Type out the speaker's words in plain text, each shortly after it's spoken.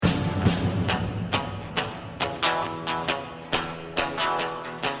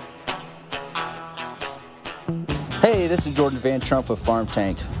this is Jordan Van Trump with Farm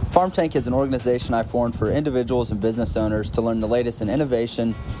Tank. Farm Tank is an organization I formed for individuals and business owners to learn the latest in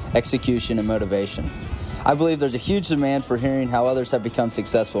innovation, execution, and motivation. I believe there's a huge demand for hearing how others have become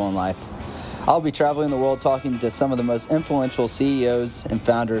successful in life. I'll be traveling the world talking to some of the most influential CEOs and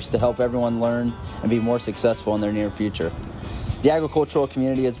founders to help everyone learn and be more successful in their near future. The agricultural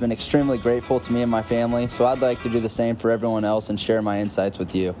community has been extremely grateful to me and my family, so I'd like to do the same for everyone else and share my insights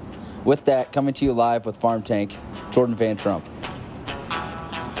with you. With that, coming to you live with Farm Tank, Jordan Van Trump.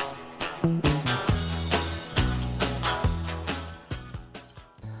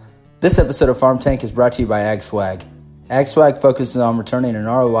 This episode of Farm Tank is brought to you by AgSwag. AgSwag focuses on returning an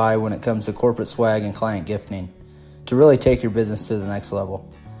ROI when it comes to corporate swag and client gifting to really take your business to the next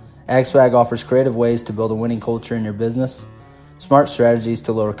level. AgSwag offers creative ways to build a winning culture in your business, smart strategies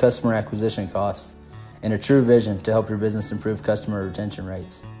to lower customer acquisition costs, and a true vision to help your business improve customer retention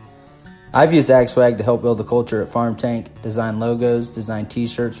rates. I've used AgSwag to help build the culture at Farm Tank, design logos, design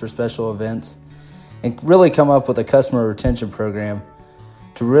t-shirts for special events, and really come up with a customer retention program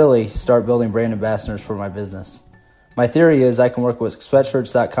to really start building brand ambassadors for my business. My theory is I can work with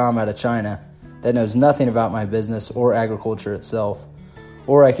sweatshirts.com out of China that knows nothing about my business or agriculture itself,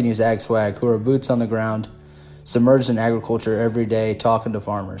 or I can use AgSwag, who are boots on the ground, submerged in agriculture every day talking to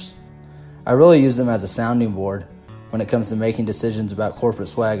farmers. I really use them as a sounding board when it comes to making decisions about corporate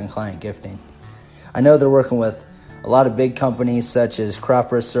swag and client gifting. I know they're working with a lot of big companies such as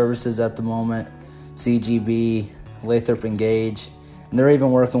Crop Risk Services at the moment, CGB, Lathrop and Gage, and they're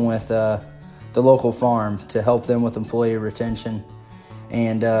even working with the local farm to help them with employee retention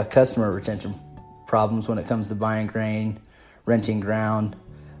and customer retention problems when it comes to buying grain, renting ground.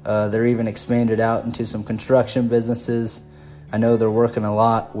 They're even expanded out into some construction businesses. I know they're working a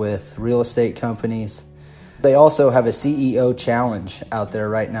lot with real estate companies. They also have a CEO challenge out there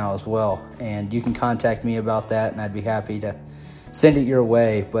right now as well, and you can contact me about that, and I'd be happy to send it your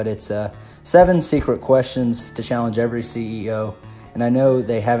way. But it's 7 secret questions to challenge every CEO, and I know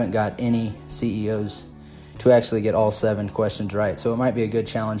they haven't got any CEOs to actually get all 7 questions right, so it might be a good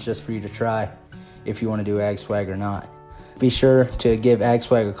challenge just for you to try if you want to do AgSwag or not. Be sure to give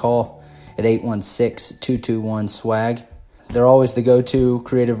AgSwag a call at 816-221-SWAG. They're always the go-to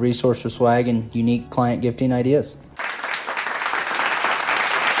creative resource for swag and unique client gifting ideas.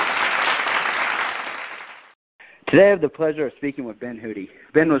 Today I have the pleasure of speaking with Ben Hoody.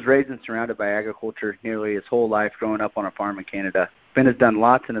 Ben was raised and surrounded by agriculture nearly his whole life growing up on a farm in Canada. Ben has done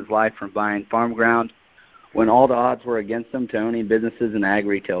lots in his life, from buying farm ground when all the odds were against him to owning businesses in the ag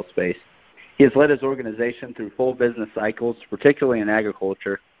retail space. He has led his organization through full business cycles, particularly in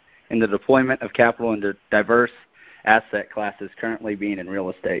agriculture, and the deployment of capital into diverse asset classes, currently being in real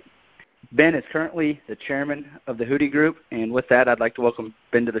estate. Ben is currently the chairman of the Hoody Group, and with that, I'd like to welcome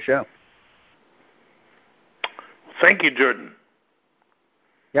Ben to the show. Thank you, Jordan.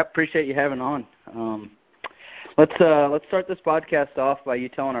 Yep, appreciate you having on. Let's start this podcast off by you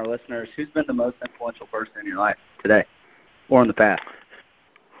telling our listeners who's been the most influential person in your life today or in the past.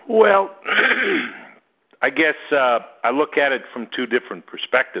 Well, I guess I look at it from 2 different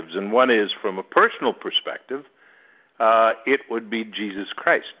perspectives, and one is from a personal perspective. It would be Jesus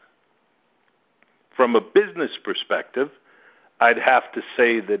Christ. From a business perspective, I'd have to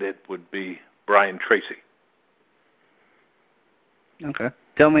say that it would be Brian Tracy. Okay.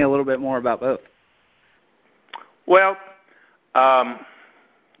 Tell me a little bit more about both. Well,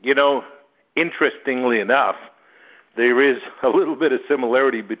 interestingly enough, there is a little bit of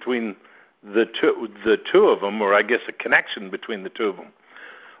similarity between the two of them, or I guess a connection between the 2 of them.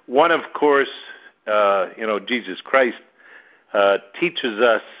 One, of course, Jesus Christ teaches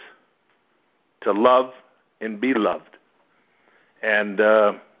us to love and be loved. And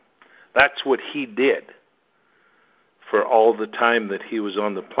that's what he did for all the time that he was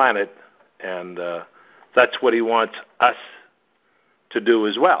on the planet. And that's what he wants us to do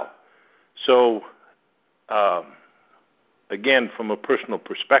as well. So, again, from a personal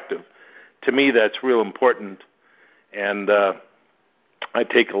perspective, to me that's real important. And I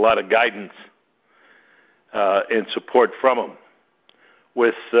take a lot of guidance and support from him.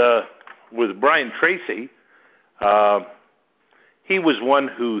 With Brian Tracy, he was one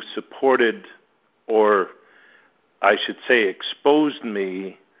who supported, or I should say exposed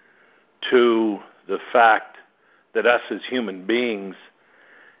me to the fact that us as human beings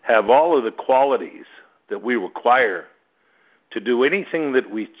have all of the qualities that we require to do anything that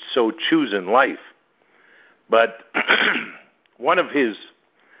we so choose in life. But one of his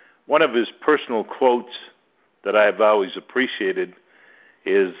personal quotes that I've always appreciated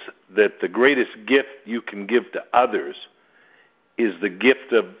is that the greatest gift you can give to others is the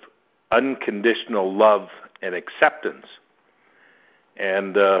gift of unconditional love and acceptance.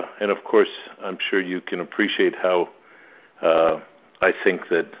 And of course, I'm sure you can appreciate how I think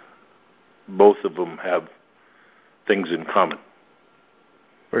that both of them have things in common.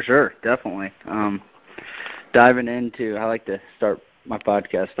 For sure, definitely. Diving into, I like to start my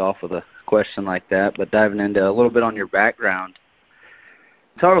podcast off with a question like that, but diving into a little bit on your background.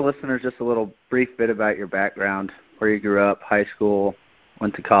 Tell our listeners just a little brief bit about your background, where you grew up, high school,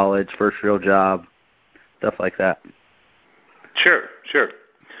 went to college, first real job, stuff like that. Sure.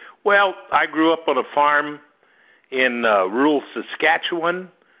 Well, I grew up on a farm in rural Saskatchewan.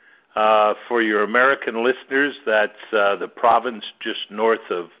 For your American listeners, that's the province just north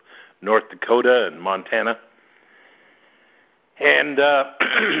of North Dakota and Montana. And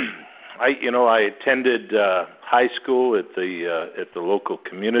I attended high school at the local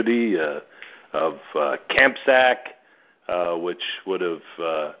community of Campsack, which would have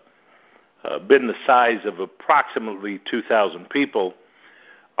been the size of approximately 2,000 people.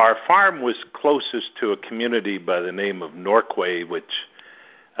 Our farm was closest to a community by the name of Norquay, which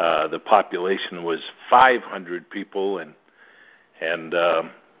the population was 500 people, and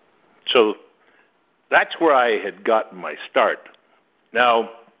so that's where I had gotten my start. Now,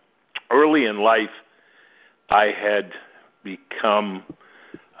 early in life, I had become,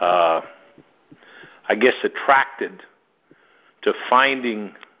 attracted to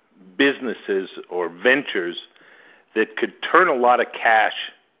finding businesses or ventures that could turn a lot of cash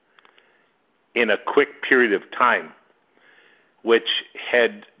in a quick period of time, which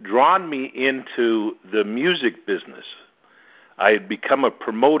had drawn me into the music business. I had become a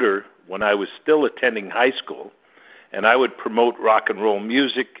promoter when I was still attending high school, and I would promote rock and roll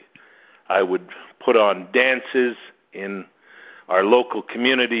music. I would put on dances in our local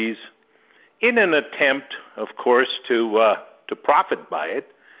communities in an attempt, of course, to profit by it.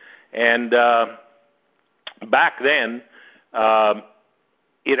 And back then,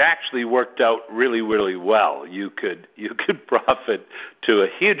 it actually worked out really, really well. You could profit to a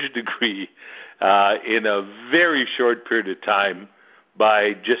huge degree in a very short period of time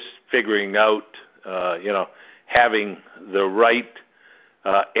by just figuring out, having the right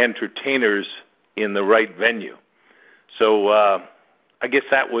entertainers in the right venue. So I guess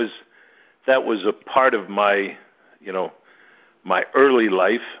that was a part of my, my early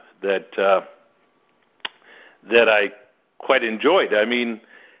life that I quite enjoyed. I mean,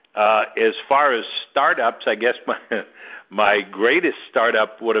 as far as startups, I guess my greatest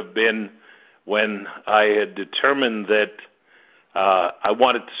startup would have been when I had determined that I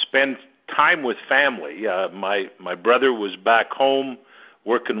wanted to spend time with family. My brother was back home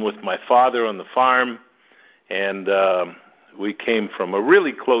working with my father on the farm, and we came from a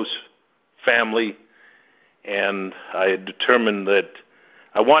really close family, and I had determined that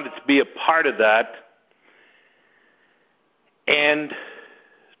I wanted to be a part of that and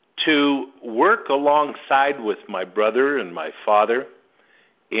to work alongside with my brother and my father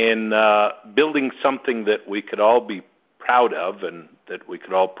in building something that we could all be proud of and that we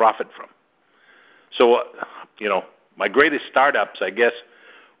could all profit from. So, my greatest startups, I guess,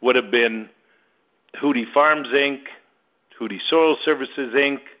 would have been Hootie Farms, Inc., Hootie Soil Services,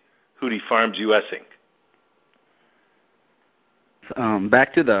 Inc., Hootie Farms US, Inc.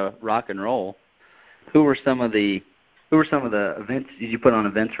 Back to the rock and roll, who were some of the events? Did you put on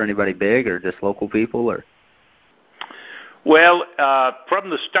events for anybody big or just local people? Or? Well, from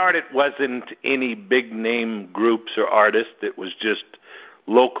the start, it wasn't any big-name groups or artists. It was just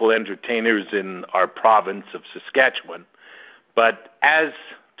local entertainers in our province of Saskatchewan. But as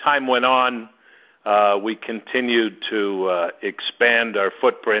time went on, we continued to expand our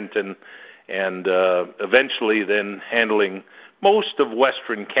footprint and eventually then handling most of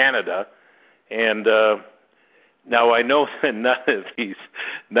Western Canada. And now I know that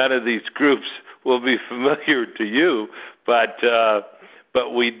none of these groups will be familiar to you, but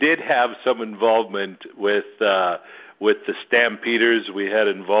we did have some involvement with the Stampeders. We had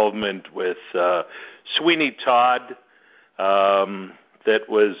involvement with Sweeney Todd. That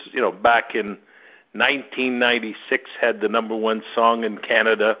was, back in 1996, had the number one song in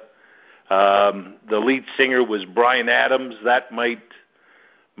Canada. The lead singer was Bryan Adams. That might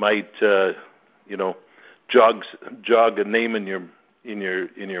jog a name in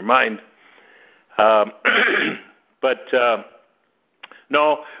your mind. But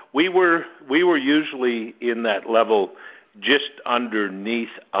no, we were usually in that level just underneath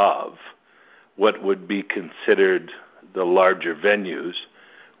of what would be considered the larger venues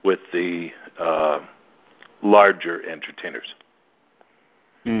with the larger entertainers.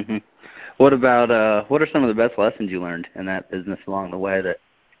 Mm-hmm. What about what are some of the best lessons you learned in that business along the way that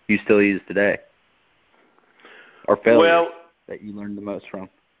you still use today? or failures that you learned the most from?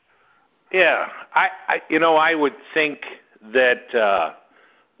 Yeah, I would think that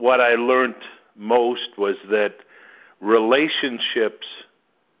what I learned most was that relationships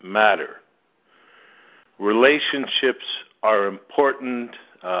matter. Relationships are important.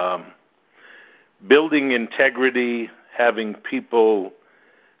 Building integrity, having people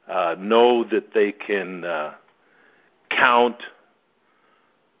know that they can count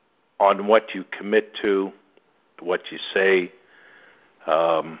on what you commit to, what you say.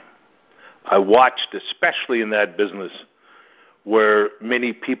 I watched, especially in that business, where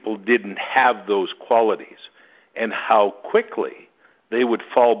many people didn't have those qualities and how quickly they would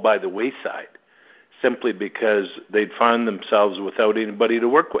fall by the wayside simply because they'd find themselves without anybody to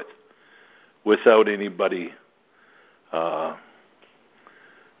work with, without anybody to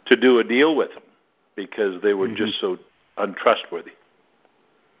do a deal with them because they were just so untrustworthy.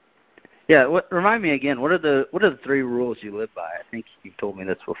 Yeah, remind me again, what are the 3 rules you live by? I think you've told me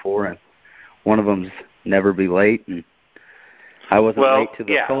this before, and one of them's never be late, and I wasn't late to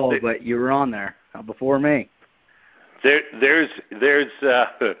the call, but you were on there before me. There's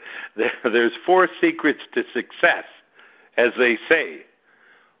 4 secrets to success, as they say.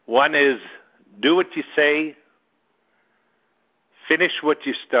 One is do what you say, finish what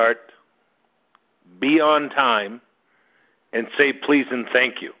you start, be on time, and say please and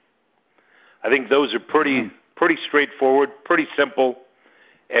thank you. I think those are pretty straightforward, pretty simple,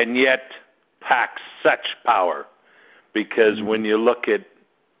 and yet pack such power because when you look at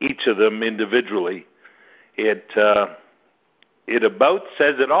each of them individually, it about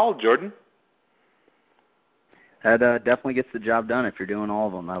says it all, Jordan. That definitely gets the job done if you're doing all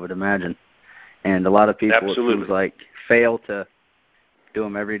of them, I would imagine. And a lot of people, it seems like, fail to do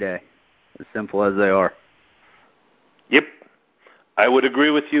them every day, as simple as they are. Yep. I would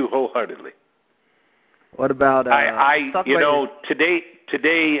agree with you wholeheartely. What about today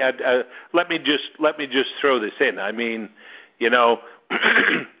let me just throw this in. I mean,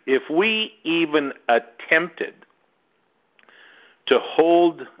 if we even attempted to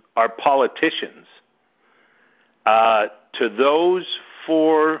hold our politicians to those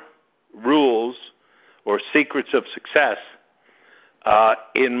 4 rules or secrets of success,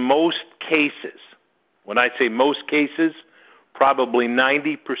 in most cases, when I say most cases, probably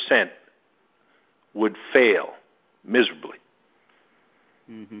 90% would fail miserably.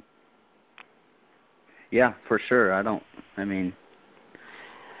 Mm-hmm. Yeah, for sure.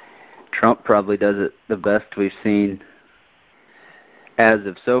 Trump probably does it the best we've seen as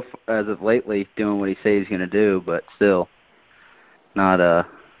of lately, doing what he says he's going to do, but still not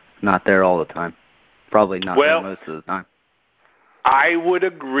there all the time. Probably not there most of the time. I would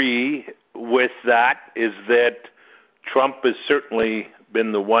agree with that, is that Trump has certainly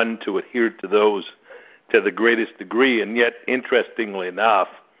been the one to adhere to those to the greatest degree, and yet, interestingly enough,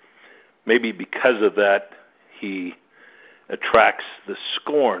 maybe because of that, he attracts the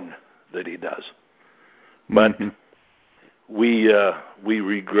scorn that he does. But we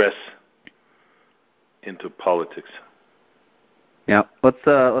regress into politics. Yeah, let's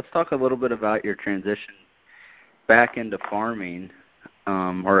talk a little bit about your transition back into farming,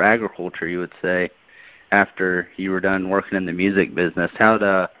 or agriculture, you would say, after you were done working in the music business. How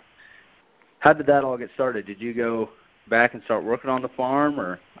did that all get started? Did you go back and start working on the farm,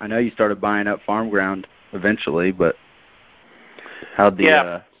 or I know you started buying up farm ground eventually, but how did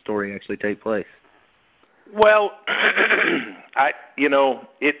the story actually take place? Well,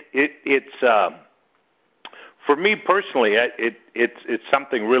 it's for me personally, it's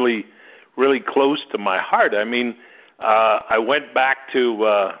something really, really close to my heart. I mean, I went back to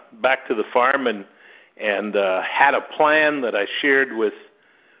the farm and had a plan that I shared with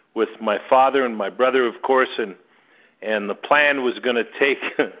my father and my brother, of course, and the plan was going to take,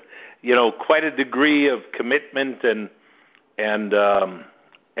 quite a degree of commitment and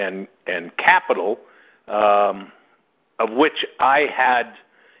capital, of which I had,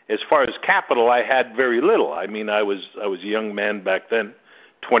 as far as capital, I had very little. I mean, I was a young man back then,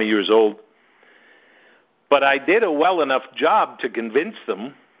 20 years old. But I did a well enough job to convince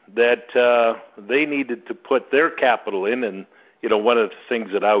them that they needed to put their capital in. And, one of the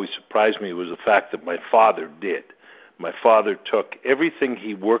things that always surprised me was the fact that my father did. My father took everything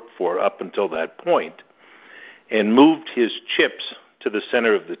he worked for up until that point and moved his chips to the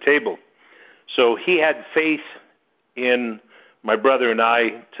center of the table. So he had faith in my brother and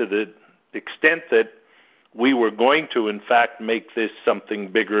I to the extent that we were going to, in fact, make this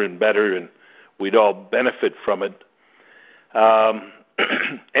something bigger and better, and we'd all benefit from it.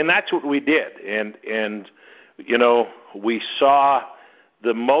 And that's what we did. And we saw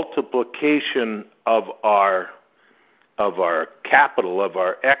the multiplication of our our capital, of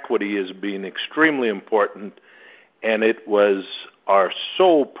our equity, as being extremely important, and it was our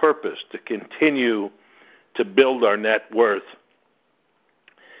sole purpose to continue to build our net worth.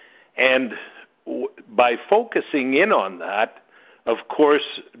 And by focusing in on that, of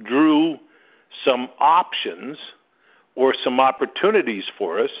course, drew some options or some opportunities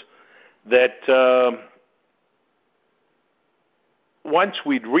for us that once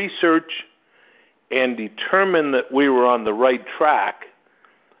we'd research and determine that we were on the right track,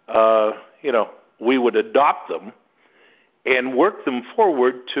 we would adopt them and work them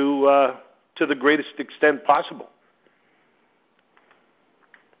forward to the greatest extent possible.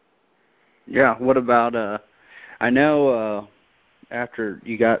 Yeah. What about? I know after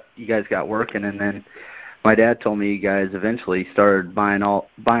you guys got working, and then my dad told me you guys eventually started buying up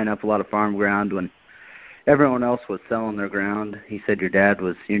a lot of farm ground when everyone else was selling their ground. He said you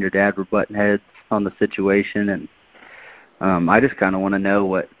and your dad were butting heads on the situation, and I just kind of want to know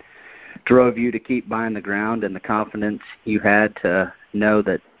what drove you to keep buying the ground and the confidence you had to know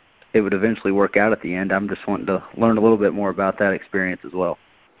that it would eventually work out at the end. I'm just wanting to learn a little bit more about that experience as well.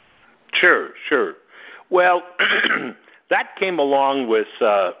 Sure. Well, that came along with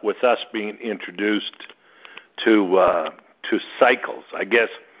us being introduced to cycles. I guess,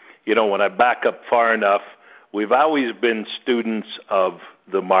 when I back up far enough, we've always been students of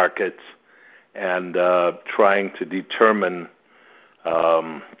the markets and trying to determine,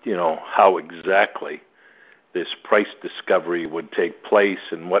 how exactly this price discovery would take place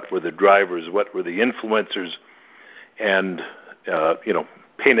and what were the drivers, what were the influencers, and,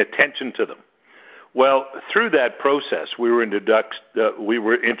 paying attention to them. Well, through that process, we were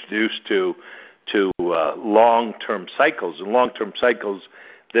introduced to long-term cycles, and long-term cycles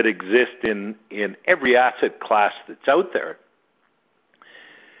that exist in every asset class that's out there.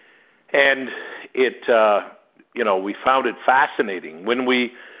 And we found it fascinating when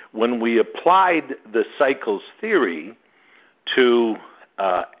we applied the cycles theory to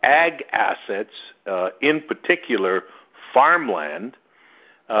ag assets, in particular farmland.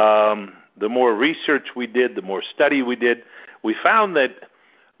 The more research we did, the more study we did, we found that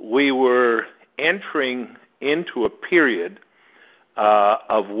we were entering into a period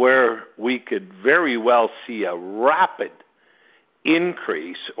of where we could very well see a rapid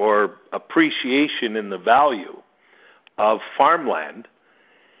increase or appreciation in the value of farmland.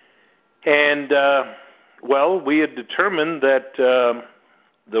 And, we had determined that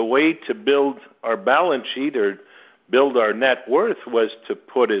the way to build our balance sheet or build our net worth was to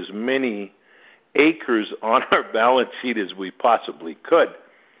put as many acres on our balance sheet as we possibly could.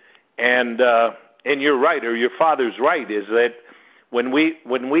 And you're right, or your father's right, is that when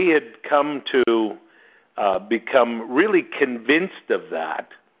we had come to become really convinced of that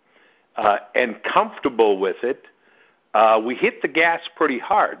and comfortable with it, we hit the gas pretty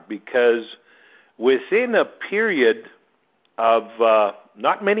hard, because within a period of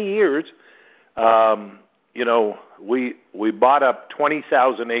not many years, we bought up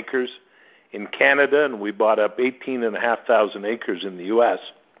 20,000 acres in Canada, and we bought up 18,500 acres in the U.S.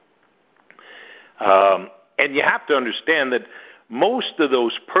 And you have to understand that most of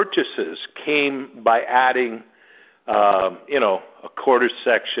those purchases came by adding, a quarter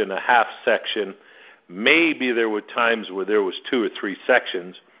section, a half section. Maybe there were times where there was 2 or 3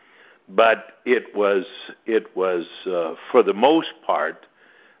 sections, but it was for the most part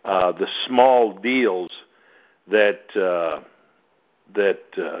the small deals that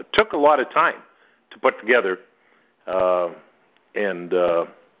took a lot of time to put together,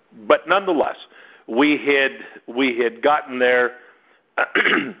 but nonetheless, we had gotten there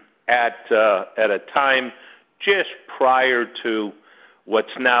at a time just prior to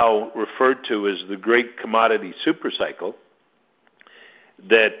what's now referred to as the Great Commodity Supercycle,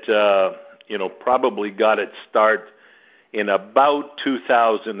 that probably got its start in about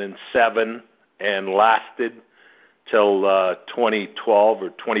 2007 and lasted till 2012 or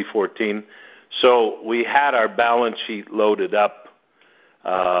 2014. So we had our balance sheet loaded up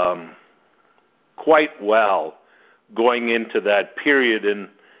quite well going into that period, and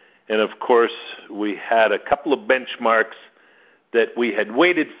of course we had a couple of benchmarks that we had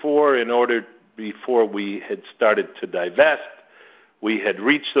waited for in order before we had started to divest. We had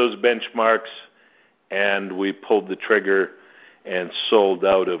reached those benchmarks, and we pulled the trigger and sold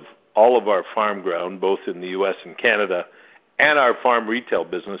out of all of our farm ground, both in the U.S. and Canada, and our farm retail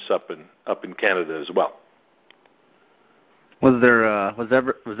business up in Canada as well. Was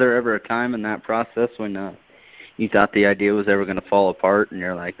there ever a time in that process when you thought the idea was ever going to fall apart, and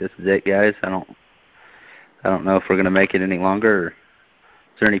you're like, "This is it, guys. I don't know if we're going to make it any longer"? Or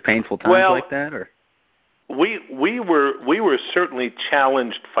is there any painful times like that? Or we were certainly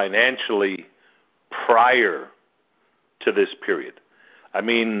challenged financially prior to this period. I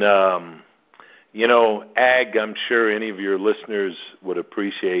mean, ag, I'm sure any of your listeners would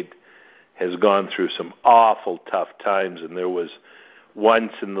appreciate, has gone through some awful tough times, and there was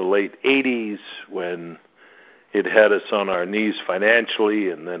once in the late 80s when it had us on our knees financially,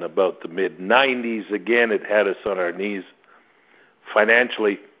 and then about the mid-90s again it had us on our knees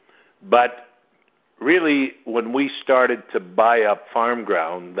financially. But really, when we started to buy up farm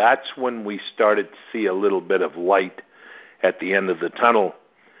ground, that's when we started to see a little bit of light at the end of the tunnel.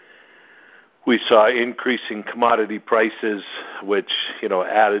 We saw increasing commodity prices, which,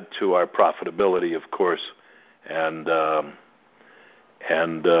 added to our profitability, of course. And lo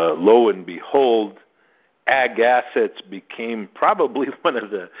and behold, ag assets became probably one of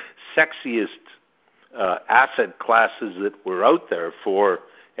the sexiest asset classes that were out there for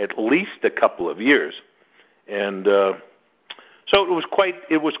at least a couple of years. And so it was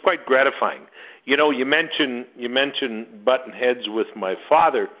quite gratifying. You mentioned button heads with my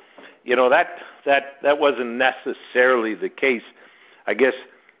father. That wasn't necessarily the case. I guess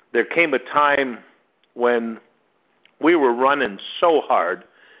there came a time when we were running so hard.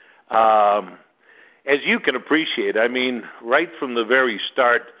 As you can appreciate, I mean, right from the very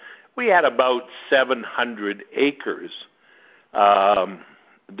start, we had about 700 acres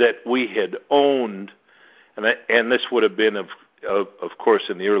that we had owned, and this would have been, of course,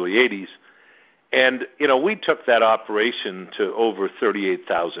 in the early 80s. And, we took that operation to over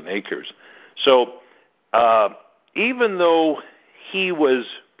 38,000 acres. So even though he was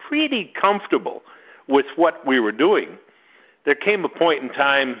pretty comfortable with what we were doing, there came a point in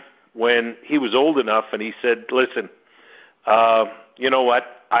time when he was old enough and he said, listen, you know what,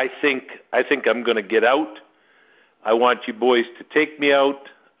 I think I'm going to get out. I want you boys to take me out.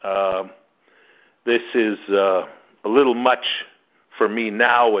 This is a little much for me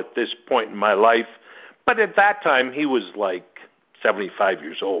now at this point in my life. But at that time, he was like 75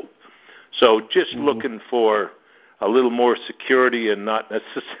 years old. So just looking for a little more security and not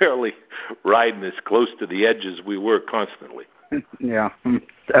necessarily riding as close to the edge as we were constantly. Yeah,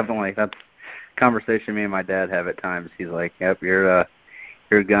 definitely. That's a conversation me and my dad have at times. He's like, yep, you're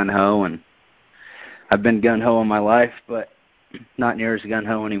gun-ho, and I've been gun-ho in my life, but not near as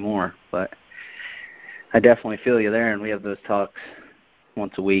gun-ho anymore. But I definitely feel you there, and we have those talks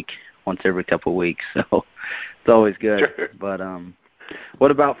once a week, once every couple of weeks, so it's always good. Sure. But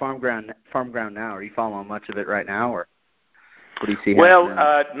what about farm ground now? Are you following much of it right now, or what do you see happening?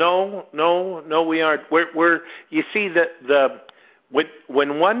 Well, no, we aren't. We're you see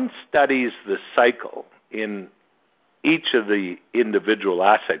when one studies the cycle in each of the individual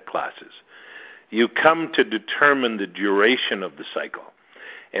asset classes, you come to determine the duration of the cycle.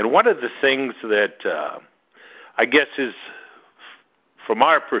 And one of the things that I guess is, from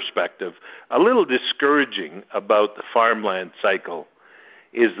our perspective, a little discouraging about the farmland cycle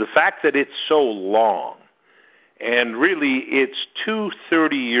is the fact that it's so long. And really, it's 2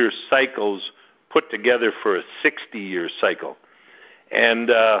 30-year cycles put together for a 60-year cycle. And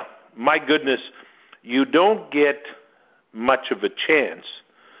my goodness, you don't get much of a chance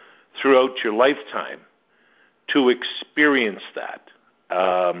throughout your lifetime to experience that.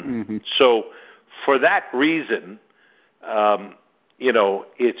 So for that reason,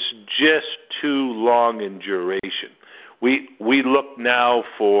 it's just too long in duration. We look now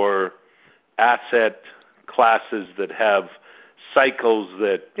for asset classes that have cycles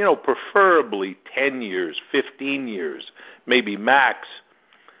that, preferably 10 years, 15 years, maybe max,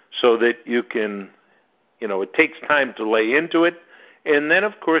 so that you can, it takes time to lay into it, and then,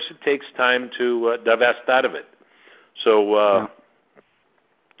 of course, it takes time to divest out of it. So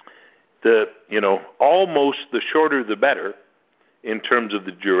almost the shorter the better in terms of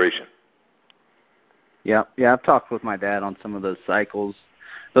the duration. Yeah, I've talked with my dad on some of those cycles,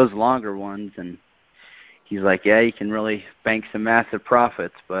 those longer ones, and he's like, yeah, you can really bank some massive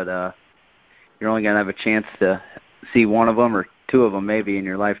profits, but you're only going to have a chance to see one of them or two of them maybe in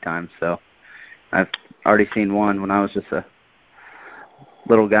your lifetime. So I've already seen one when I was just a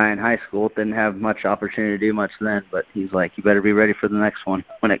little guy in high school. Didn't have much opportunity to do much then, but he's like, you better be ready for the next one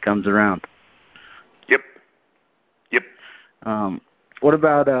when it comes around. Yep. What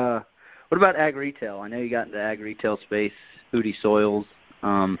about ag retail? I know you got into ag retail space, Hootie Soils.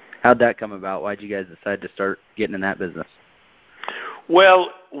 How'd that come about? Why'd you guys decide to start getting in that business? Well,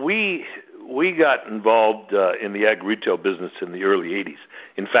 we got involved in the ag retail business in the early 80s.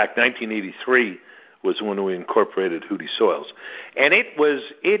 In fact, 1983 was when we incorporated Hootie Soils. And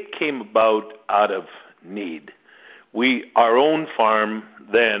it came about out of need. Our own farm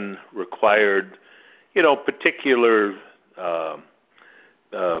then required particular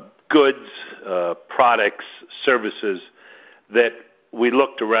goods, products, services that we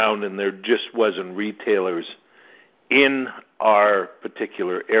looked around and there just wasn't retailers in our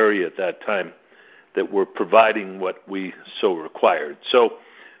particular area at that time that were providing what we so required. So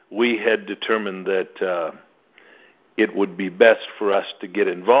we had determined that it would be best for us to get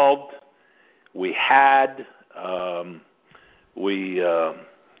involved. We had.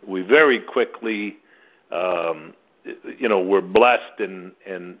 We very quickly, were blessed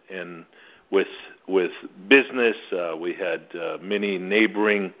and with business. We had many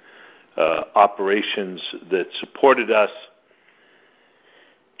neighboring operations that supported us,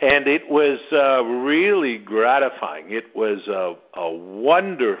 and it was really gratifying. It was a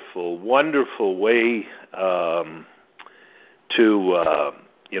wonderful, wonderful way to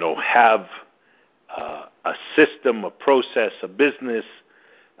have a system, a process, a business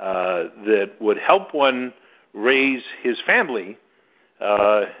that would help one raise his family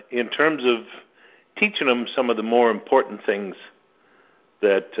in terms of teaching them some of the more important things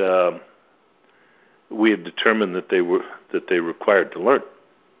that we had determined that they required to learn.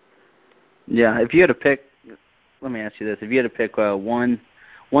 Yeah, if you had to pick, let me ask you this: if you had to pick one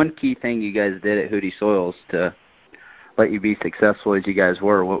key thing you guys did at Hootie Soils to let you be successful as you guys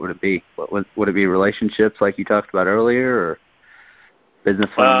were, what would it be? Would it be relationships like you talked about earlier, or business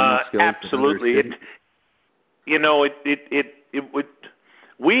fundamental skills? Absolutely.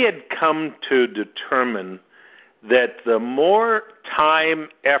 We had come to determine that the more time,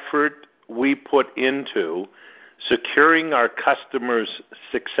 effort we put into securing our customers'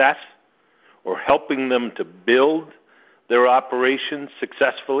 success or helping them to build their operations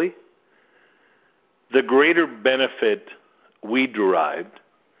successfully, the greater benefit we derived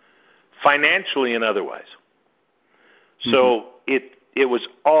financially and otherwise. So it was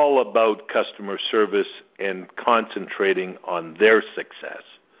all about customer service and concentrating on their success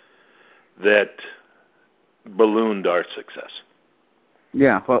that ballooned our success.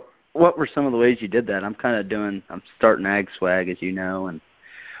 Yeah. Well, what were some of the ways you did that? I'm starting AgSwag, as you know, and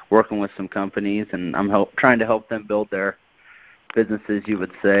working with some companies, and I'm trying to help them build their businesses, you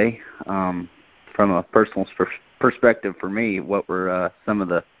would say. From a personal perspective for me, what were some of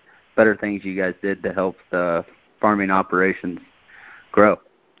the better things you guys did to help the farming operations grow?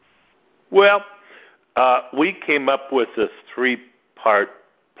 Well, we came up with a 3-part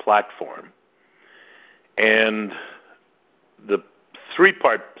platform. And the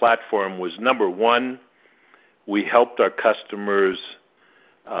 3-part platform was, number one, we helped our customers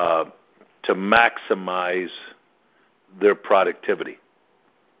to maximize their productivity.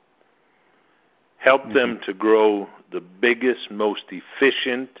 Help them to grow the biggest, most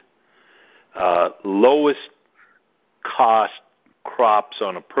efficient, lowest cost crops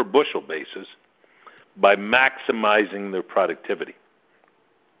on a per bushel basis by maximizing their productivity.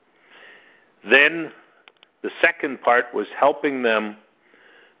 Then the second part was helping them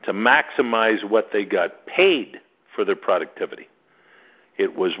to maximize what they got paid for their productivity.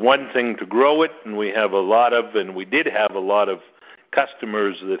 It was one thing to grow it, and we did have a lot of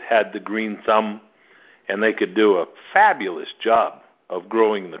customers that had the green thumb, and they could do a fabulous job of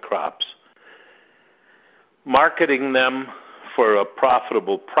growing the crops. Marketing them for a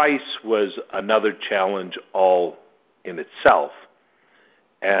profitable price was another challenge all in itself.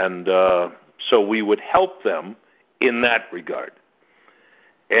 And so we would help them in that regard.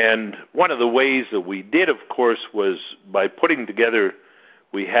 And one of the ways that we did, of course, was by putting together,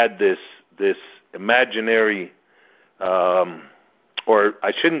 we had this imaginary, or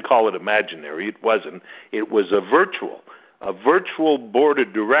I shouldn't call it imaginary, it wasn't. It was a virtual board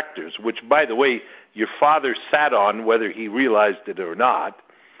of directors, which, by the way, your father sat on, whether he realized it or not.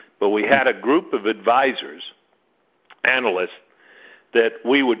 But we had a group of advisors, analysts, that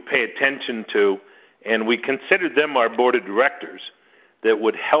we would pay attention to, and we considered them our board of directors that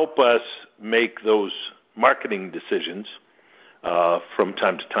would help us make those marketing decisions from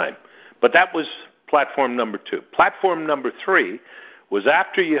time to time. But that was platform number 2. Platform number 3 was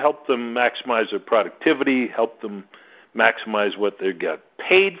after you help them maximize their productivity, help them maximize what they got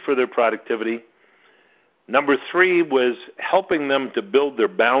paid for their productivity. Number 3 was helping them to build their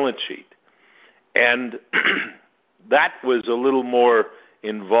balance sheet. And that was a little more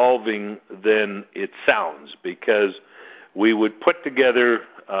involving than it sounds, because we would put together,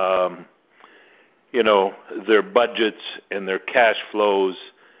 their budgets and their cash flows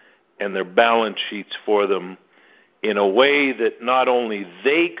and their balance sheets for them in a way that not only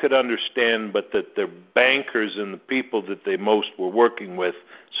they could understand, but that their bankers and the people that they most were working with,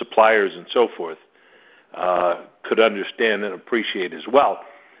 suppliers and so forth, could understand and appreciate as well.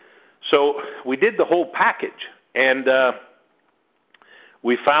 So we did the whole package, and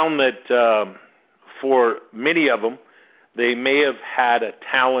we found that for many of them, they may have had a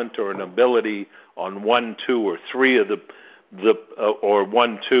talent or an ability on 1, 2, or 3 of or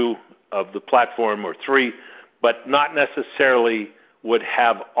 1, 2 of the platform, or 3, but not necessarily would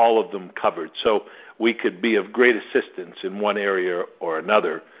have all of them covered. So we could be of great assistance in one area or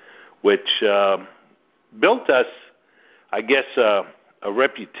another, which built us, I guess, a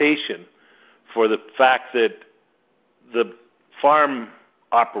reputation for the fact that the farm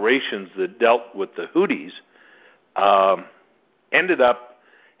operations that dealt with the Hooties ended up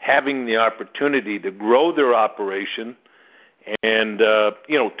having the opportunity to grow their operation, and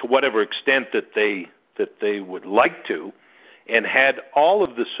to whatever extent that they would like to, and had all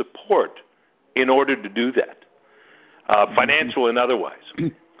of the support in order to do that, financial and otherwise.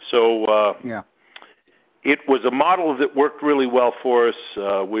 So it was a model that worked really well for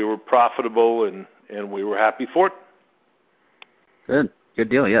us. We were profitable, and we were happy for it. Good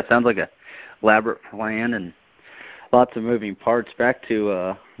deal. Yeah, sounds like a elaborate plan and lots of moving parts. Back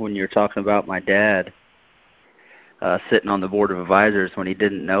to when you were talking about my dad sitting on the board of advisors when he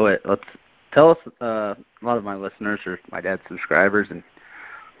didn't know it. Let's tell us, a lot of my listeners are my dad's subscribers, and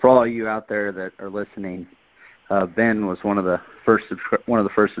for all you out there that are listening, Ben was one of the first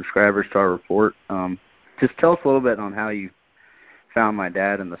subscribers to our report. Just tell us a little bit on how you found my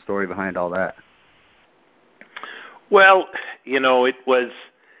dad and the story behind all that. Well, it was,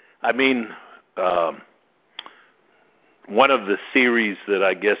 one of the theories that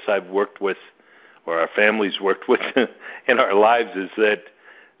I guess I've worked with, or our family's worked with in our lives, is that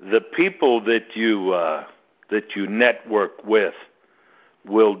the people that you network with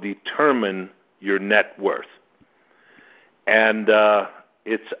will determine your net worth. And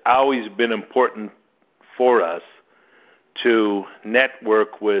it's always been important for us to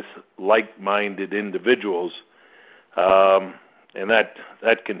network with like-minded individuals, and that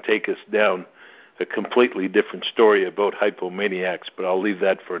can take us down a completely different story about hypomaniacs, but I'll leave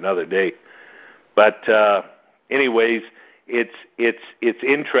that for another day. But anyways, it's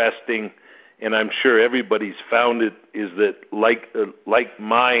interesting, and I'm sure everybody's found it, is that like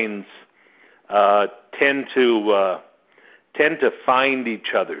minds tend to find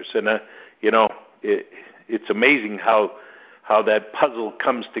each other's, and it's amazing how that puzzle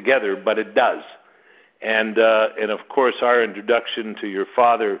comes together, but it does. And of course, our introduction to your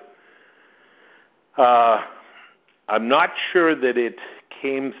father, I'm not sure that it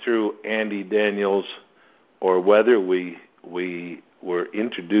came through Andy Daniels or whether we were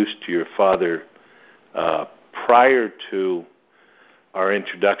introduced to your father prior to our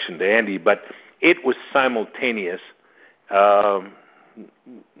introduction to Andy, but it was simultaneous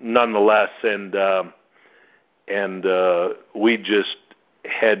nonetheless, and we just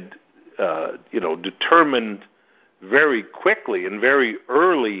had determined very quickly and very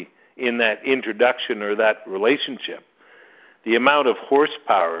early in that introduction or that relationship the amount of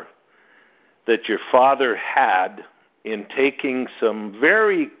horsepower that your father had in taking some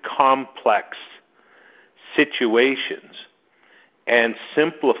very complex situations and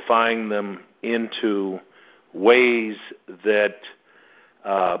simplifying them into ways that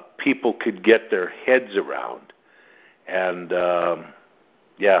people could get their heads around. And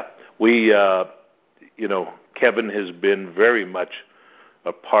we, Kevin has been very much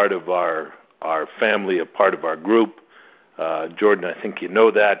a part of our family, a part of our group. Jordan, I think you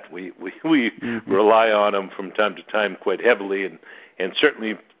know that. We rely on him from time to time quite heavily, and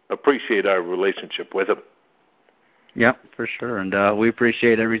certainly appreciate our relationship with him. Yeah, for sure. And we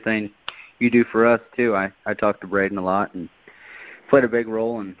appreciate everything you do for us, too. I talk to Braden a lot, and played a big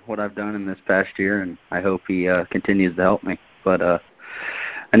role in what I've done in this past year, and I hope he continues to help me. But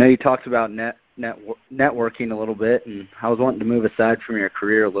I know you talked about networking a little bit, and I was wanting to move aside from your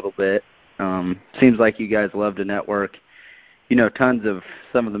career a little bit. Seems like you guys love to network. Tons of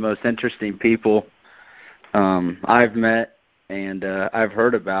some of the most interesting people I've met and I've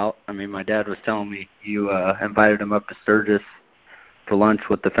heard about. My dad was telling me you invited him up to Sturgis for lunch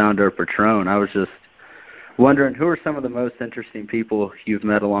with the founder of Patron. I was just wondering, who are some of the most interesting people you've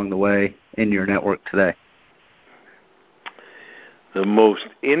met along the way in your network today? The most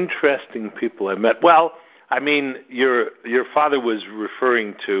interesting people I met? Well, your father was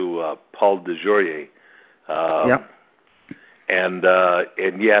referring to Paul DeJourier. Yep. And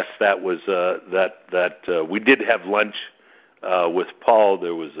yes, that was that we did have lunch with Paul.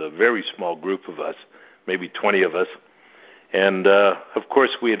 There was a very small group of us, maybe 20 of us, and of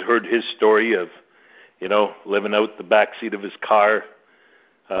course we had heard his story of living out the back seat of his car,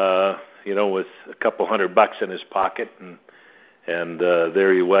 with a couple $100 in his pocket, And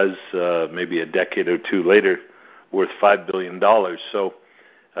there he was, maybe a decade or two later, worth $5 billion. So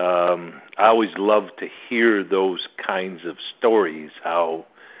I always love to hear those kinds of stories, how,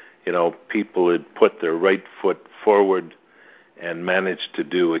 people had put their right foot forward and managed to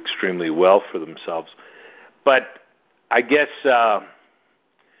do extremely well for themselves. But I guess,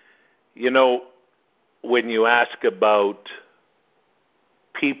 when you ask about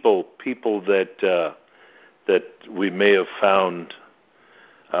people that we may have found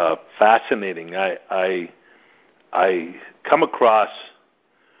fascinating, I come across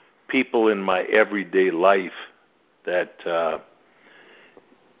people in my everyday life that,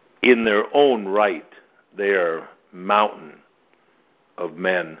 in their own right, they are mountain of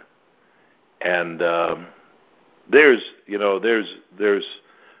men, and there's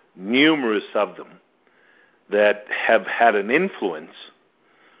numerous of them that have had an influence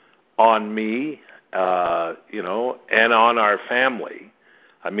on me, and on our family.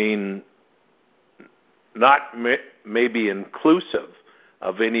 I mean, not maybe inclusive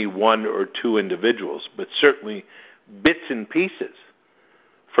of any one or two individuals, but certainly bits and pieces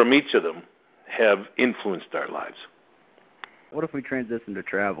from each of them have influenced our lives. What if we transition to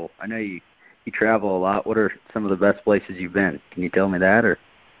travel? I know you travel a lot. What are some of the best places you've been? Can you tell me that? Or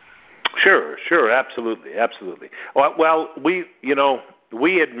Sure, absolutely. Well, we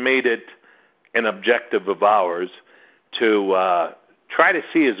had made it an objective of ours to try to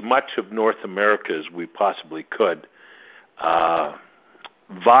see as much of North America as we possibly could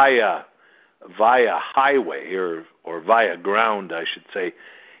via highway or via ground, I should say,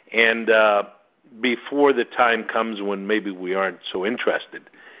 and before the time comes when maybe we aren't so interested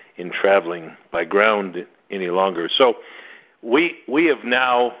in traveling by ground any longer. So we have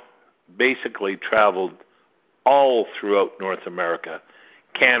now basically traveled all throughout North America,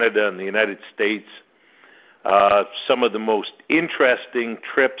 Canada and the United States. Some of the most interesting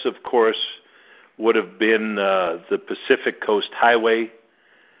trips, of course, would have been the Pacific Coast Highway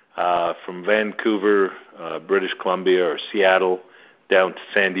from Vancouver, British Columbia, or Seattle down to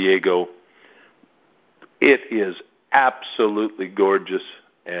San Diego. It is absolutely gorgeous,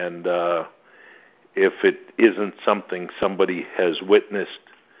 and if it isn't something somebody has witnessed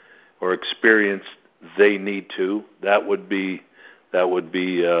or experienced, they need to. That would be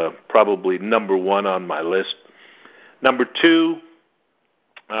probably number one on my list. Number two,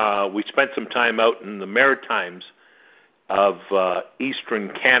 we spent some time out in the Maritimes of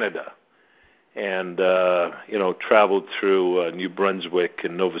eastern Canada, and traveled through New Brunswick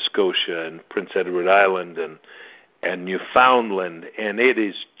and Nova Scotia and Prince Edward Island and Newfoundland, and it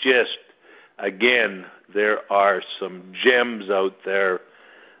is just, again, there are some gems out there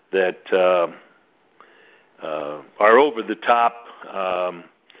that are over the top.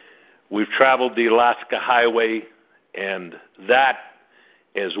 We've traveled the Alaska Highway, and that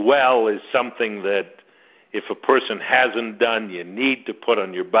as well is something that if a person hasn't done, you need to put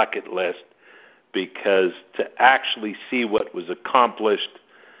on your bucket list, because to actually see what was accomplished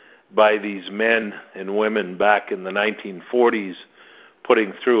by these men and women back in the 1940s,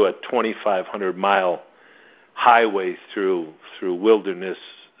 putting through a 2,500-mile highway through wilderness,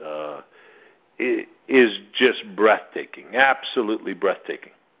 it is just breathtaking, absolutely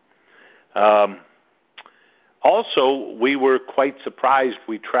breathtaking. Also, we were quite surprised.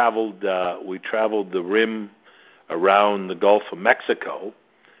 We traveled the rim around the Gulf of Mexico,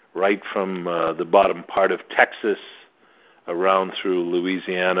 right from the bottom part of Texas, around through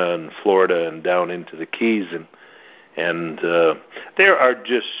Louisiana and Florida and down into the Keys, and there are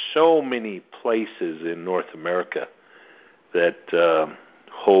just so many places in North America that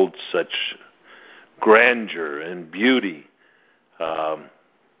hold such grandeur and beauty.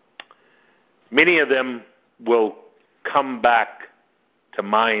 Many of them will come back to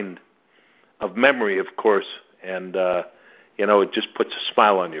mind of memory, of course, and it just puts a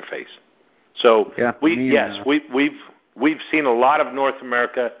smile on your face. So yeah, we've seen a lot of North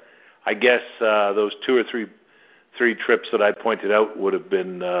America. I guess those two or three trips that I pointed out would have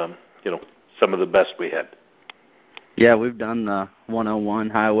been some of the best we had. Yeah, we've done the 101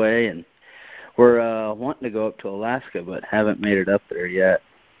 highway, and we're wanting to go up to Alaska, but haven't made it up there yet.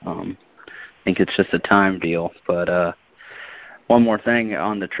 I think it's just a time deal. But one more thing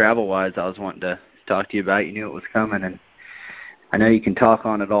on the travel-wise I was wanting to talk to you about. You knew it was coming, and I know you can talk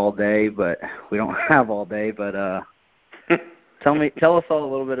on it all day, but we don't have all day. But tell us all a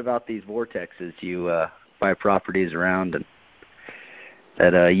little bit about these vortexes you buy properties around and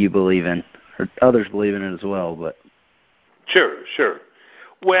that you believe in, or others believe in it as well. But Sure.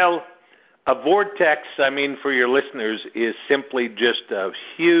 Well, a vortex, for your listeners, is simply just a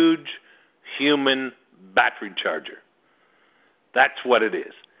huge human battery charger. That's what it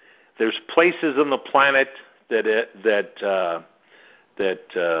is. There's places on the planet that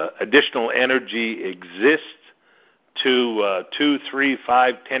additional energy exists to 2, 3,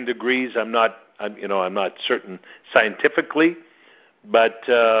 5, 10 degrees. I'm not certain scientifically, but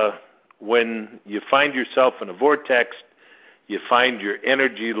when you find yourself in a vortex, you find your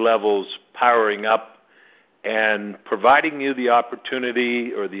energy levels powering up and providing you the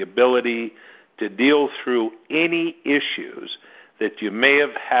opportunity or the ability to deal through any issues that you may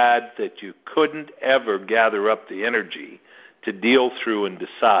have had that you couldn't ever gather up the energy to deal through and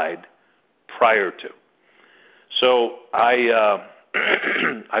decide prior to. So I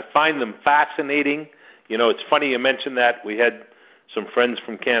find them fascinating. You know, it's funny you mentioned that. We had some friends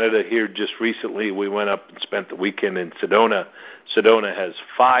from Canada here just recently. We went up and spent the weekend in Sedona. Sedona has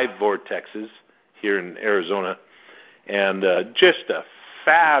 5 vortexes here in Arizona, and just a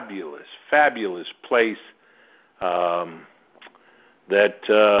fabulous, fabulous place that,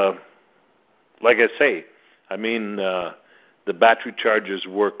 like I say, I mean, the battery chargers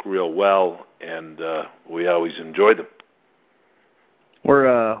work real well, and we always enjoy them. Where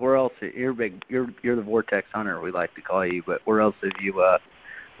else? You're the vortex hunter, we like to call you. But where else have you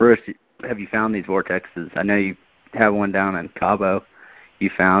found these vortexes? I know you have one down in Cabo.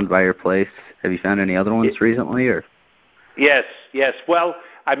 You found by your place. Have you found any other ones recently, or? Yes. Well,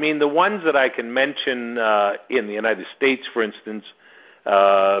 I mean, the ones that I can mention in the United States, for instance,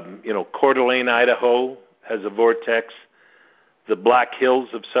 Coeur d'Alene, Idaho has a vortex. The Black Hills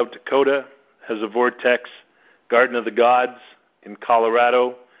of South Dakota has a vortex. Garden of the Gods in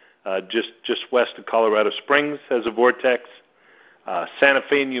Colorado, just west of Colorado Springs, has a vortex. Santa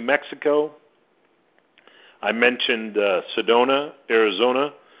Fe, New Mexico. I mentioned Sedona,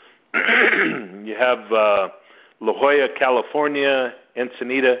 Arizona. You have La Jolla, California,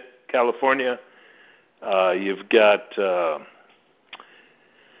 Ensenada, California. You've got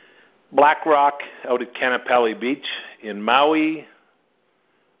Black Rock out at Canapali Beach in Maui.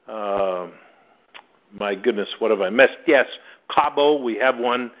 My goodness, what have I missed? Yes, Cabo. We have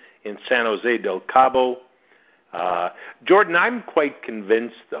one in San Jose del Cabo. Jordan, I'm quite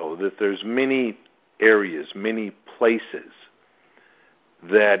convinced, though, that there's many areas, many places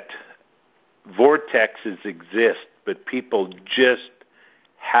that vortexes exist, but people just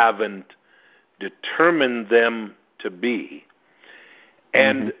haven't determined them to be.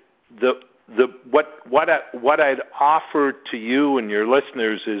 And what I'd offer to you and your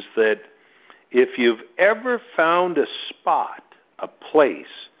listeners is that if you've ever found a spot, a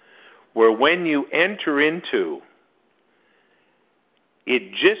place, where when you enter into,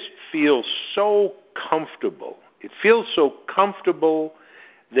 it just feels so comfortable. It feels so comfortable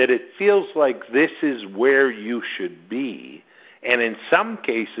that it feels like this is where you should be, and in some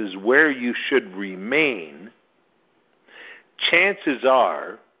cases where you should remain. Chances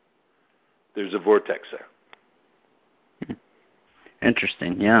are there's a vortex there.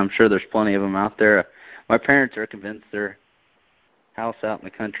 Interesting. Yeah, I'm sure there's plenty of them out there. My parents are convinced their house out in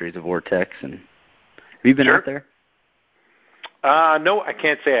the country is a vortex. And have you been out there? No, I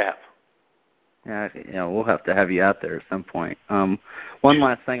can't say I have. Yeah, we'll have to have you out there at some point. One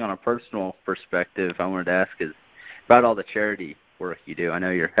last thing on a personal perspective I wanted to ask is about all the charity work you do. I know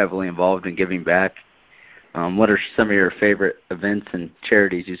you're heavily involved in giving back. What are some of your favorite events and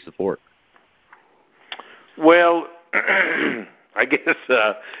charities you support? Well, I guess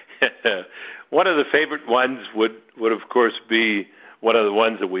one of the favorite ones would of course be one of the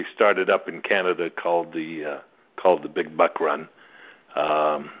ones that we started up in Canada called the Big Buck Run.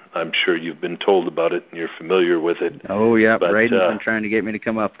 I'm sure you've been told about it and you're familiar with it. Oh yeah, Braden's been trying to get me to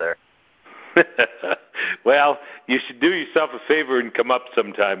come up there. Well, you should do yourself a favor and come up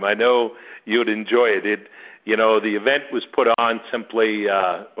sometime. I know you'd enjoy it. The event was put on simply,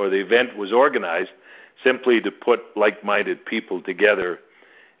 or the event was organized simply to put like-minded people together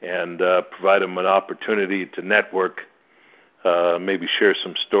and provide them an opportunity to network, maybe share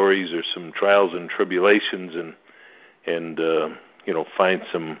some stories or some trials and tribulations, and find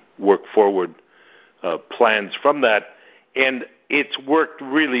some work forward plans from that. And it's worked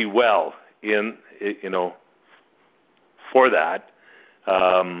really well for that.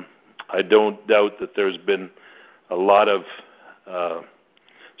 I don't doubt that there's been a lot of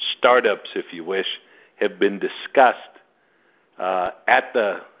startups, if you wish, have been discussed at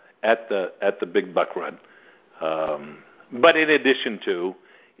the Big Buck Run. But in addition to,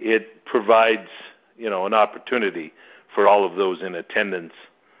 it provides an opportunity for all of those in attendance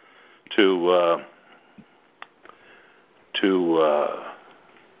to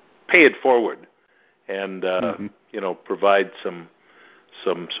pay it forward and provide some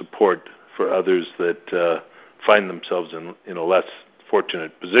support for others that find themselves in a less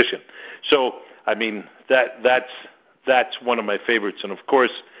fortunate position. So, I mean, that's one of my favorites, and of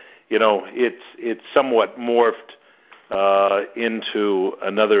course, it's somewhat morphed into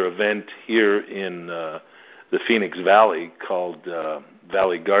another event here in the Phoenix Valley called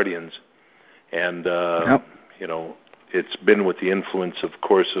Valley Guardians, and Yep. It's been with the influence, of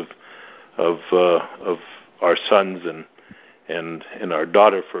course, of our sons and our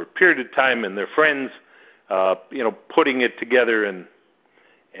daughter for a period of time, and their friends, putting it together, and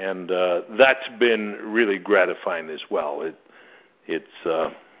that's been really gratifying as well.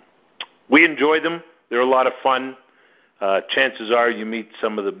 We enjoy them. They're a lot of fun. Chances are you meet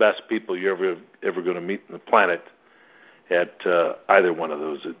some of the best people you're ever going to meet on the planet at either one of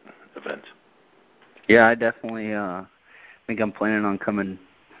those events. Yeah, I definitely think I'm planning on coming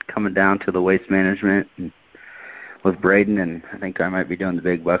down to the Waste Management and with Braden, and I think I might be doing the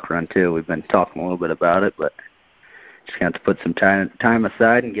Big Buck Run too. We've been talking a little bit about it, but just going to have to put some time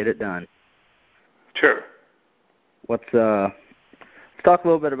aside and get it done. Sure. Let's talk a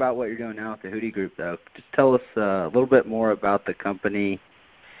little bit about what you're doing now with the Hootie Group, though. Just tell us a little bit more about the company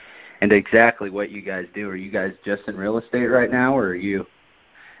and exactly what you guys do. Are you guys just in real estate right now, or are you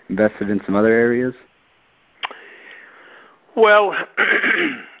invested in some other areas? Well,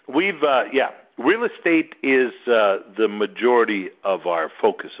 real estate is the majority of our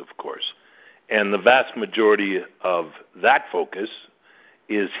focus, of course, and the vast majority of that focus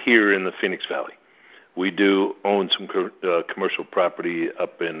is here in the Phoenix Valley. We do own some commercial property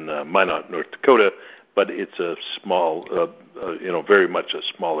up in Minot, North Dakota, but it's a small, very much a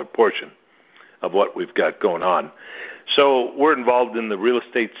smaller portion of what we've got going on. So we're involved in the real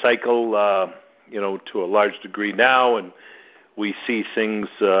estate cycle, to a large degree now, and we see things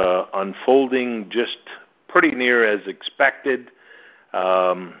unfolding just pretty near as expected.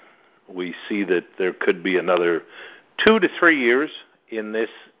 We see that there could be another 2 to 3 years in this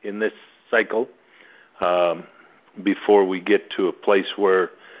cycle before we get to a place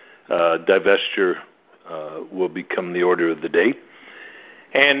where divestiture will become the order of the day.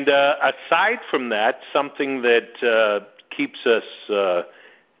 And aside from that, something that keeps us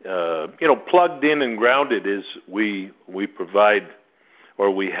plugged in and grounded is we provide,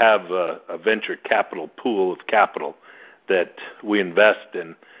 or we have a venture capital pool of capital that we invest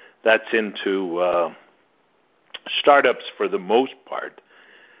in. That's into startups for the most part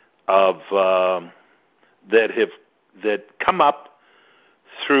that come up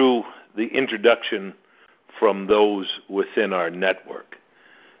through the introduction from those within our network.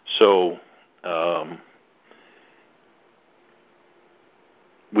 So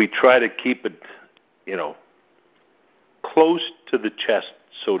we try to keep it, close to the chest,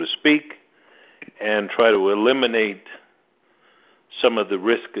 so to speak, and try to eliminate some of the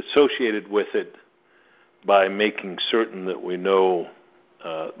risk associated with it by making certain that we know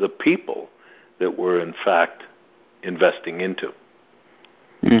the people that we're in fact investing into.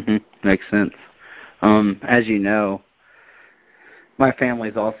 Mm-hmm. Makes sense. As you know, my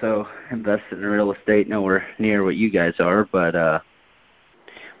family's also invested in real estate, nowhere near what you guys are, but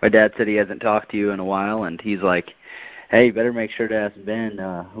my dad said he hasn't talked to you in a while, and he's like, hey, you better make sure to ask Ben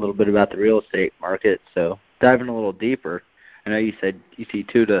a little bit about the real estate market. So diving a little deeper, I know you said you see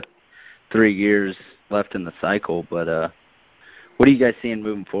 2 to 3 years left in the cycle, but what are you guys seeing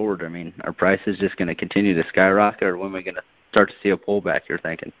moving forward? I mean, are prices just going to continue to skyrocket, or when are we going to start to see a pullback, you're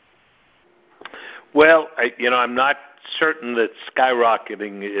thinking? Well, I'm not certain that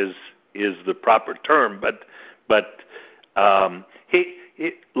skyrocketing is the proper term, but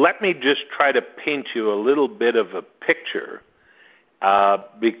let me just try to paint you a little bit of a picture,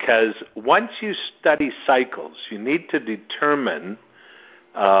 because once you study cycles, you need to determine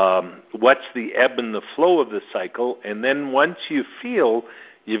what's the ebb and the flow of the cycle, and then once you feel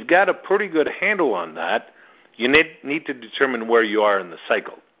you've got a pretty good handle on that, you need to determine where you are in the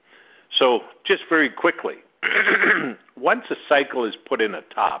cycle. So just very quickly, once a cycle is put in a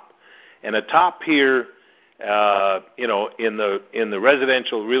top, and a top here, in the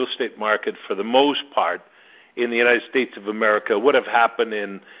residential real estate market, for the most part, in the United States of America, would have happened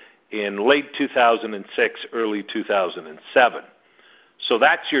in late 2006, early 2007. So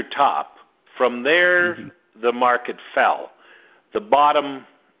that's your top. From there, the market fell. The bottom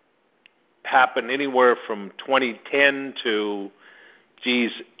happened anywhere from 2010 to,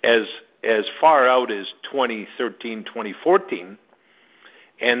 as far out as 2013, 2014.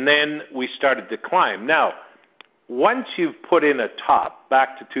 And then we started to climb. Now, once you've put in a top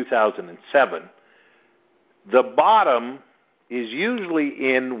back to 2007, the bottom is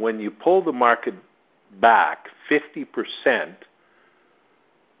usually in when you pull the market back 50%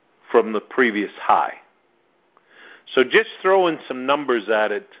 from the previous high. So just throwing some numbers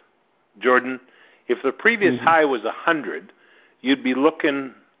at it, Jordan, if the previous high was 100, you'd be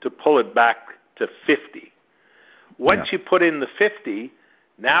looking to pull it back to 50. Once you put in the 50,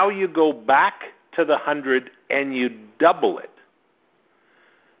 now you go back to the 100 and you double it.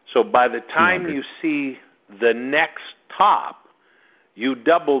 So by the time you see the next top, you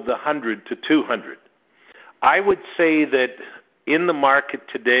double the 100 to 200. I would say that in the market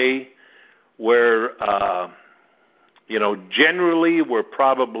today, where generally we're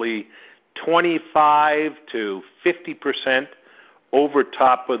probably 25 to 50% over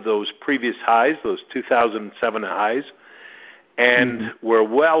top of those previous highs, those 2007 highs, and we're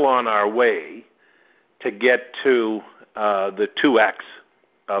well on our way to get to the 2x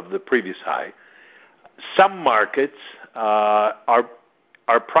of the previous high. Some markets are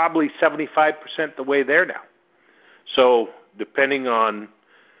probably 75% the way there now. So depending on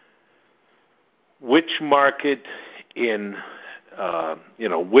which market in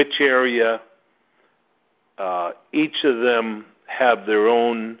which area, each of them have their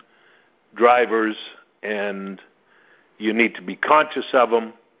own drivers, and you need to be conscious of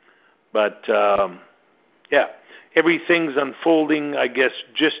them. But everything's unfolding, I guess,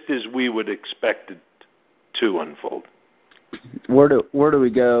 just as we would expect it to unfold. Where do we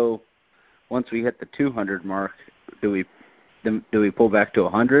go once we hit the 200 mark? Do we pull back to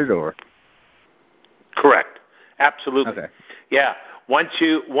 100 or? Correct. Absolutely. Okay. Yeah. Once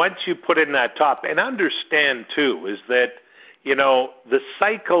you put in that top, and understand too, is that the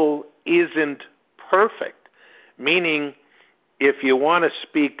cycle isn't perfect. Meaning, if you want to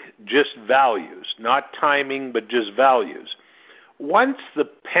speak just values, not timing, but just values, once the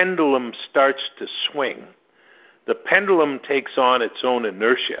pendulum starts to swing, the pendulum takes on its own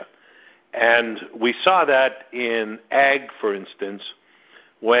inertia. And we saw that in ag, for instance,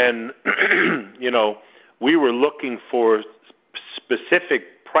 when, we were looking for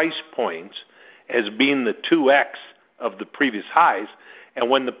specific price points as being the 2x of the previous highs. And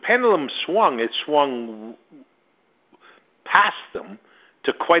when the pendulum swung, it swung past them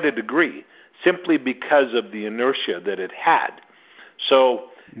to quite a degree, simply because of the inertia that it had. So,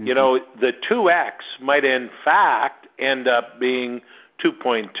 the 2x might in fact end up being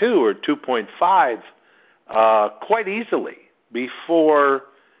 2.2 or 2.5 quite easily before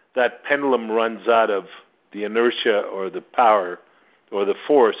that pendulum runs out of the inertia or the power or the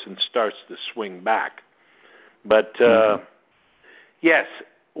force and starts to swing back. But yes,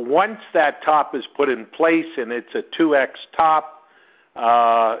 once that top is put in place and it's a 2x top,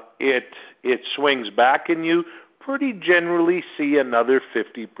 it swings back, and you pretty generally see another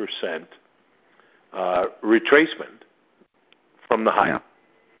 50% retracement from the high. Yeah.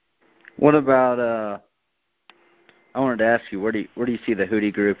 What about? I wanted to ask you, where do you see the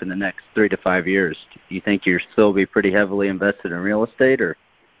Hootie Group in the next 3 to 5 years? Do you think you'll still be pretty heavily invested in real estate, or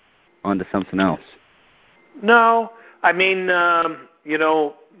onto something else? No, I mean,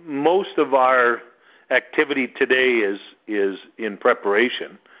 most of our activity today is in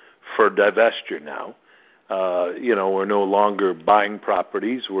preparation for divestiture now. We're no longer buying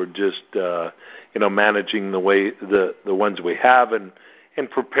properties. We're just, managing the ones we have and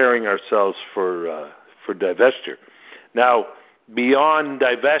preparing ourselves for divestiture. Now, beyond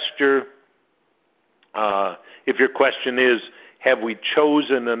divestiture, if your question is, have we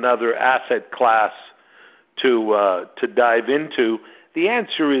chosen another asset class to dive into, the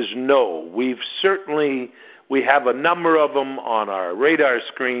answer is no. We have a number of them on our radar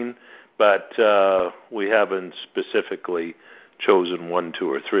screen, but we haven't specifically chosen 1,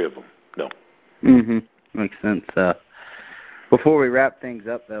 2, or 3 of them. No. Makes sense. Before we wrap things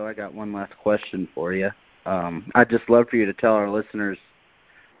up, though, I got one last question for you. I'd just love for you to tell our listeners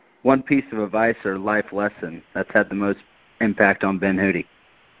one piece of advice or life lesson that's had the most impact on Ben Hootie.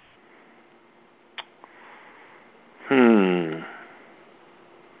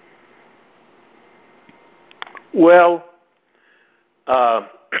 Well,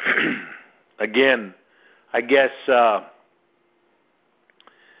 again, I guess,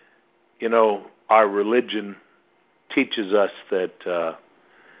 our religion teaches us that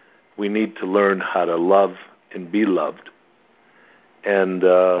we need to learn how to love and be loved. And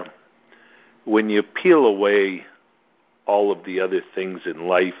when you peel away all of the other things in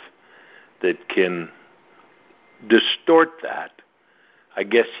life that can distort that, I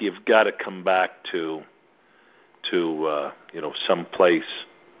guess you've got to come back to some place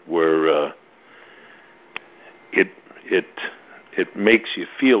where it makes you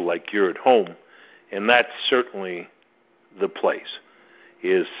feel like you're at home, and that's certainly the place.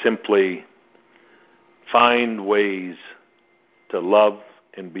 Is simply find ways to love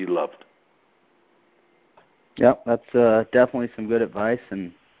and be loved. Yep, that's definitely some good advice.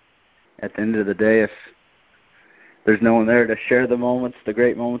 And at the end of the day, if there's no one there to share the moments, the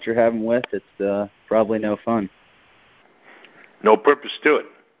great moments you're having with, it's probably no fun. No purpose to it.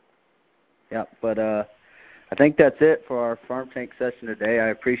 Yeah, but I think that's it for our Farm Tank session today. I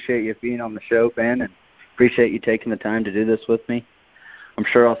appreciate you being on the show, Ben, and appreciate you taking the time to do this with me. I'm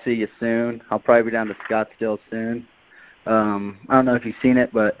sure I'll see you soon. I'll probably be down to Scottsdale soon. I don't know if you've seen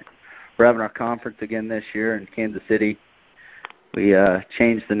it, but we're having our conference again this year in Kansas City. We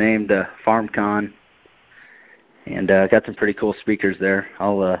changed the name to FarmCon, and got some pretty cool speakers there.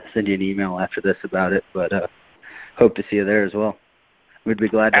 I'll send you an email after this about it, but hope to see you there as well. We'd be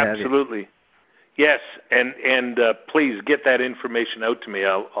glad to have you. Absolutely. Yes, and please get that information out to me.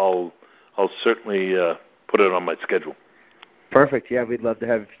 I'll certainly put it on my schedule. Perfect. Yeah, we'd love to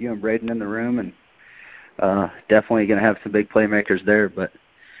have you and Braden in the room, and definitely going to have some big playmakers there. But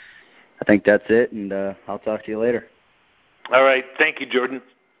I think that's it, and I'll talk to you later. All right. Thank you, Jordan.